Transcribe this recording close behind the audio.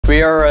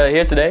We are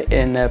here today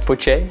in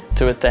Piotiers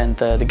to attend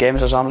the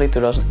Gamers Assembly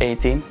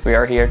 2018. We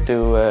are here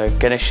to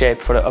get in shape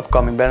for the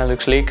upcoming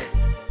Benelux League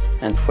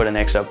and for the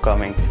next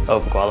upcoming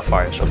Open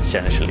Qualifiers of the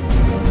Challenger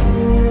League.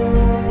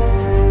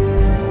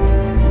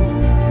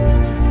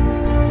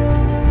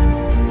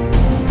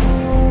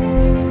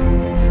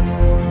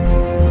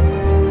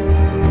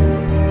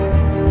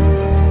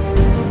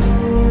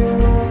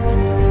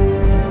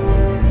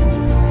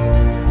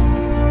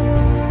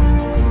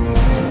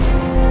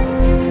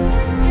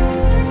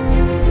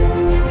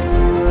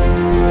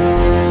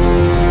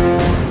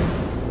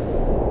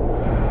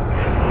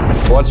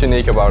 What's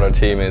unique about our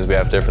team is we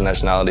have different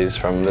nationalities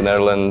from the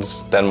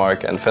Netherlands,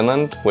 Denmark and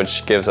Finland,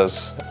 which gives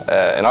us,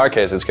 in our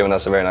case, it's given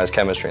us a very nice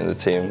chemistry in the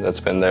team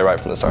that's been there right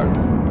from the start.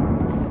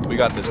 We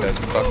got this, guys.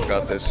 We fucking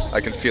got this.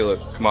 I can feel it.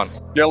 Come on.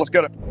 Yeah, let's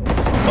get it.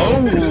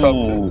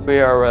 Oh. We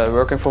are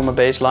working from a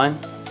baseline.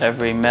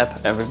 Every map,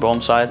 every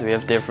bomb site, we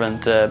have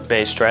different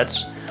base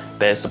strats.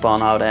 Based upon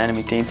how the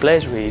enemy team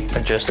plays, we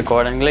adjust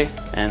accordingly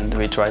and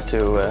we try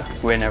to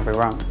win every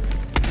round.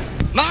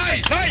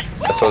 Nice!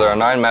 Nice! So there are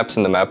 9 maps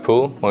in the map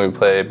pool. When we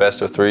play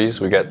best of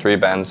 3s, we get 3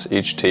 bans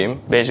each team.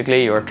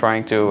 Basically, you're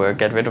trying to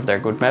get rid of their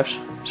good maps.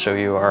 So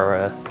you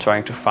are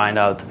trying to find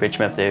out which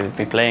map they've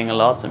been playing a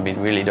lot and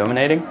been really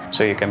dominating.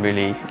 So you can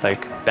really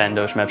ban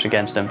those maps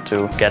against them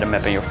to get a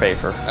map in your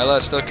favor. Ella,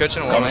 still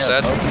kitchen, one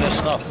set. Open this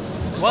stuff.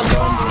 What?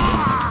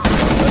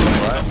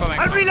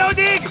 I'm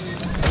reloading!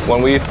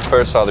 When we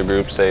first saw the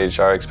group stage,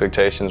 our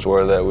expectations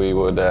were that we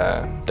would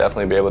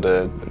definitely be able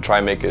to try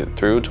and make it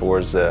through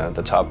towards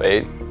the top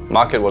 8.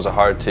 Maakt was a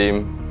hard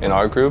team in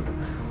our group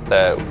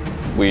that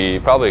we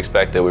probably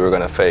expected we were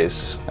going to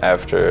face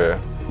after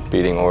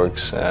beating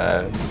Orcs,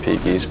 Peak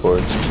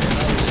Esports.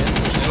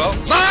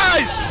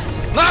 Nice!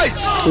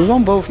 Nice! We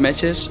won both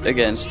matches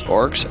against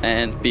Orcs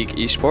and Peak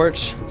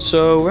Esports.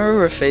 So when we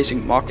were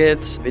facing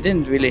Maakt, we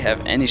didn't really have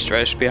any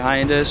stress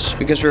behind us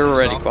because we were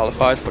already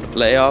qualified for the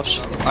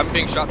playoffs. I'm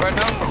being shot right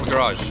now from the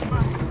garage.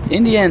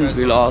 In the end,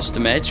 we lost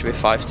the match with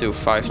 5-2,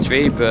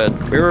 5-3, but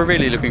we were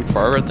really looking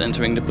forward to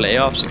entering the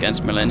playoffs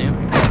against Millenium.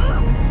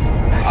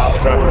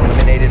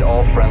 Eliminated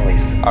all friendlies.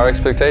 Our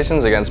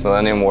expectations against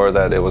Millenium were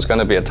that it was going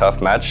to be a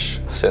tough match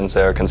since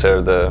they're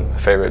considered the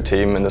favorite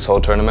team in this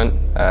whole tournament.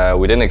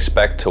 We didn't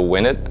expect to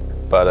win it,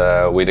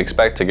 but we'd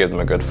expect to give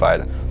them a good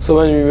fight. So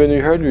when we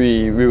heard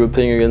we were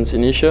playing against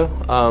Initio,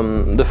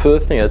 the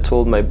first thing I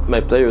told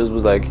my players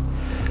was like,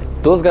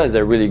 those guys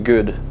are really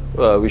good.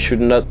 We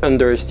should not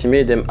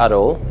underestimate them at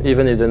all,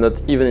 even if they're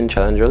not even in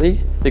Challenger League,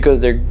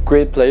 because they're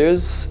great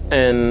players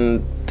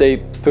and they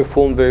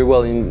performed very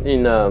well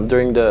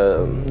during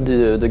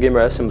the Gamer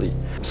Assembly.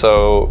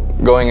 So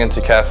going into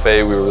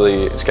Cafe, we were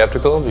really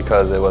skeptical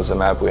because it was a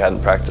map we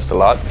hadn't practiced a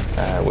lot.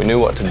 We knew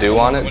what to do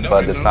on it,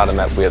 but it's not a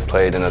map we had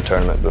played in a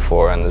tournament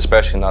before, and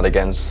especially not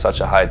against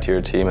such a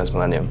high-tier team as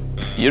Millenium.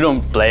 You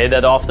don't play it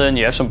that often,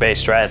 you have some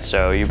base strats,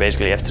 so you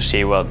basically have to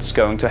see what's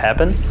going to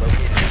happen.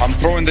 I'm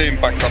throwing the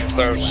impact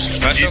upstairs.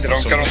 Smash it,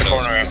 don't get on the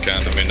corner. I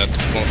mean, that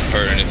won't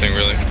hurt anything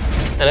really.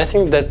 And I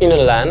think that in a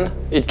LAN,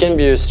 it can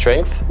be a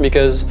strength,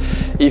 because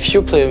if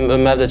you play a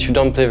map that you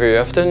don't play very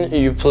often,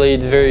 you play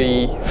it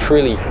very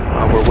freely.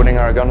 We're winning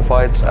our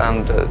gunfights,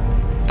 and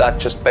that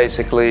just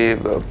basically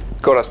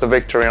got us the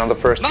victory on the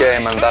first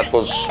game, and that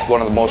was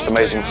one of the most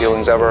amazing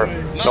feelings ever,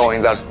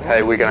 knowing that,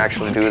 hey, we can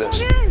actually do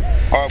this.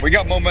 Alright, we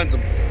got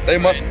momentum. They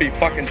must be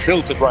fucking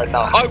tilted right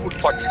now. I would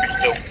fucking be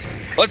tilted.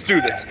 Let's do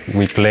this.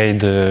 We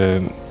played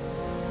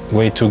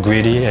way too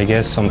greedy, I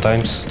guess,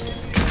 sometimes.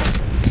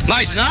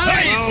 Nice!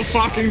 Nice! Well,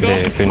 fucking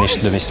they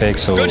punished the mistake,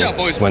 so good job,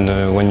 boys.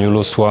 When you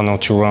lose 1 or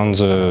 2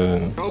 rounds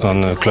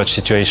on a clutch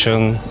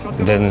situation,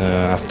 then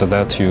after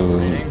that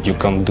you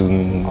can't do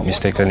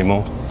mistake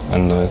anymore,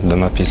 and the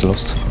map is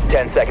lost.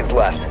 10 seconds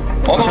left.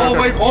 On the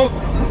hallway, both!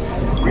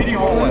 Greedy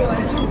hallway.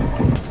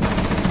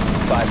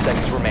 5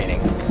 seconds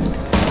remaining.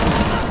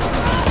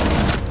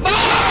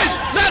 Nice!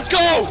 Let's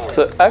go!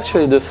 So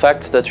actually the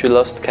fact that we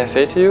lost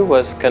Cafe to you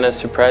was kind of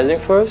surprising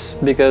for us,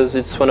 because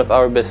it's one of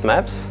our best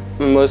maps.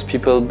 Most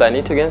people ban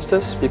it against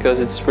us because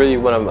it's really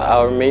one of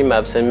our main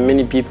maps, and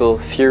many people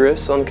fear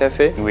us on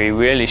Cafe. We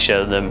really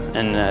showed them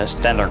in a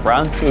standard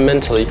round.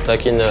 Mentally,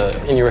 like in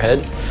your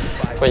head,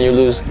 when you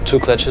lose 2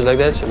 clutches like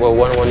that, well,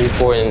 one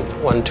 1v4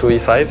 and one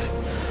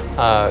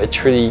 2v5,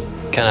 it really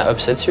kind of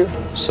upsets you.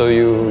 So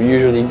you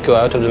usually go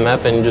out of the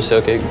map and you just say,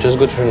 okay, just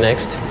go to the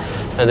next,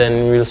 and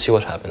then we'll see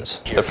what happens.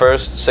 The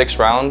first 6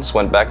 rounds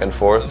went back and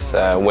forth,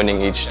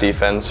 winning each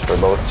defense for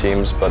both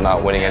teams, but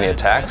not winning any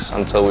attacks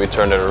until we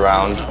turned it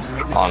around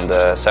on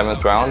the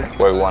 7th round,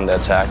 where we won the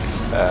attack.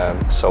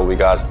 So we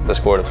got the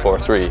score to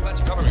 4-3.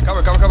 Cover.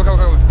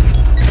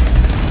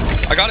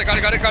 I got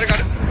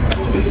it.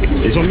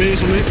 He's on me.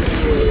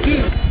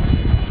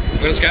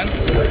 We're gonna scan.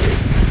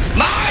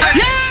 Nice!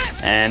 Yeah!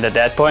 And at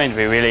that point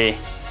we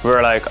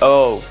were like,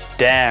 oh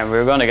damn,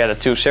 we're gonna get a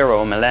 2-0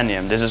 on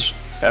Millenium. This is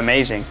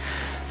amazing.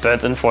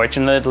 But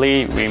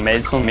unfortunately we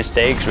made some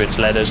mistakes which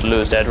let us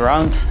lose that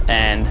round,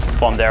 and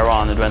from there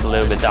on it went a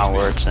little bit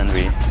downwards and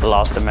we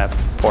lost the map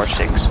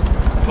 4-6.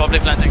 Probably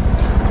planting.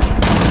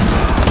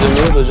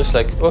 The mood was just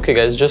like, okay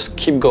guys, just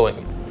keep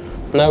going.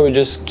 Now we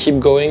just keep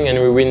going and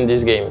we win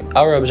this game.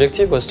 Our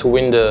objective was to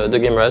win the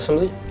game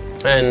assembly,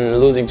 and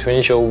losing to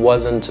Initio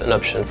wasn't an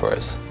option for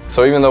us.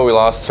 So even though we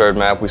lost third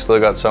map, we still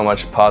got so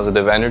much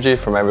positive energy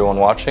from everyone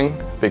watching,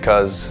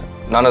 because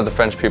none of the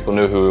French people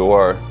knew who we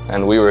were,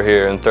 and we were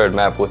here in third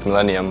map with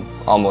Millenium,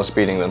 almost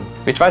beating them.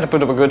 We tried to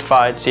put up a good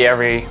fight, see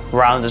every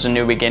round as a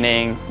new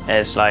beginning.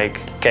 It's like,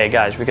 okay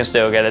guys, we can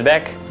still get it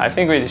back. I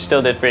think we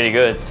still did pretty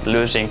good,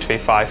 losing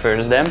 3-5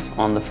 versus them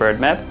on the third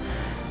map.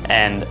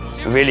 And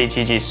really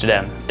GG's to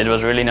them. It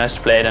was really nice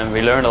to play them,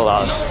 we learned a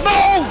lot.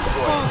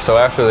 So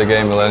after the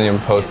game, Millenium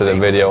posted a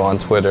video on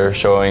Twitter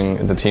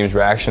showing the team's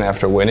reaction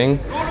after winning,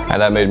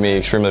 and that made me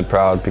extremely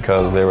proud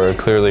because they were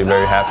clearly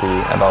very happy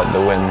about the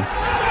win.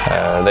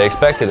 They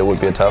expected it would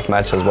be a tough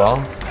match as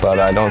well, but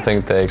I don't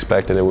think they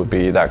expected it would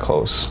be that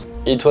close.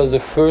 It was the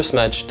first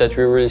match that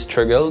we really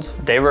struggled.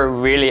 They were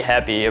really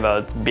happy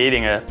about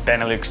beating a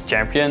Benelux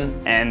champion,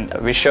 and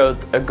we showed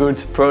a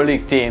good Pro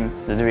League team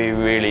that we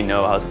really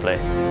know how to play.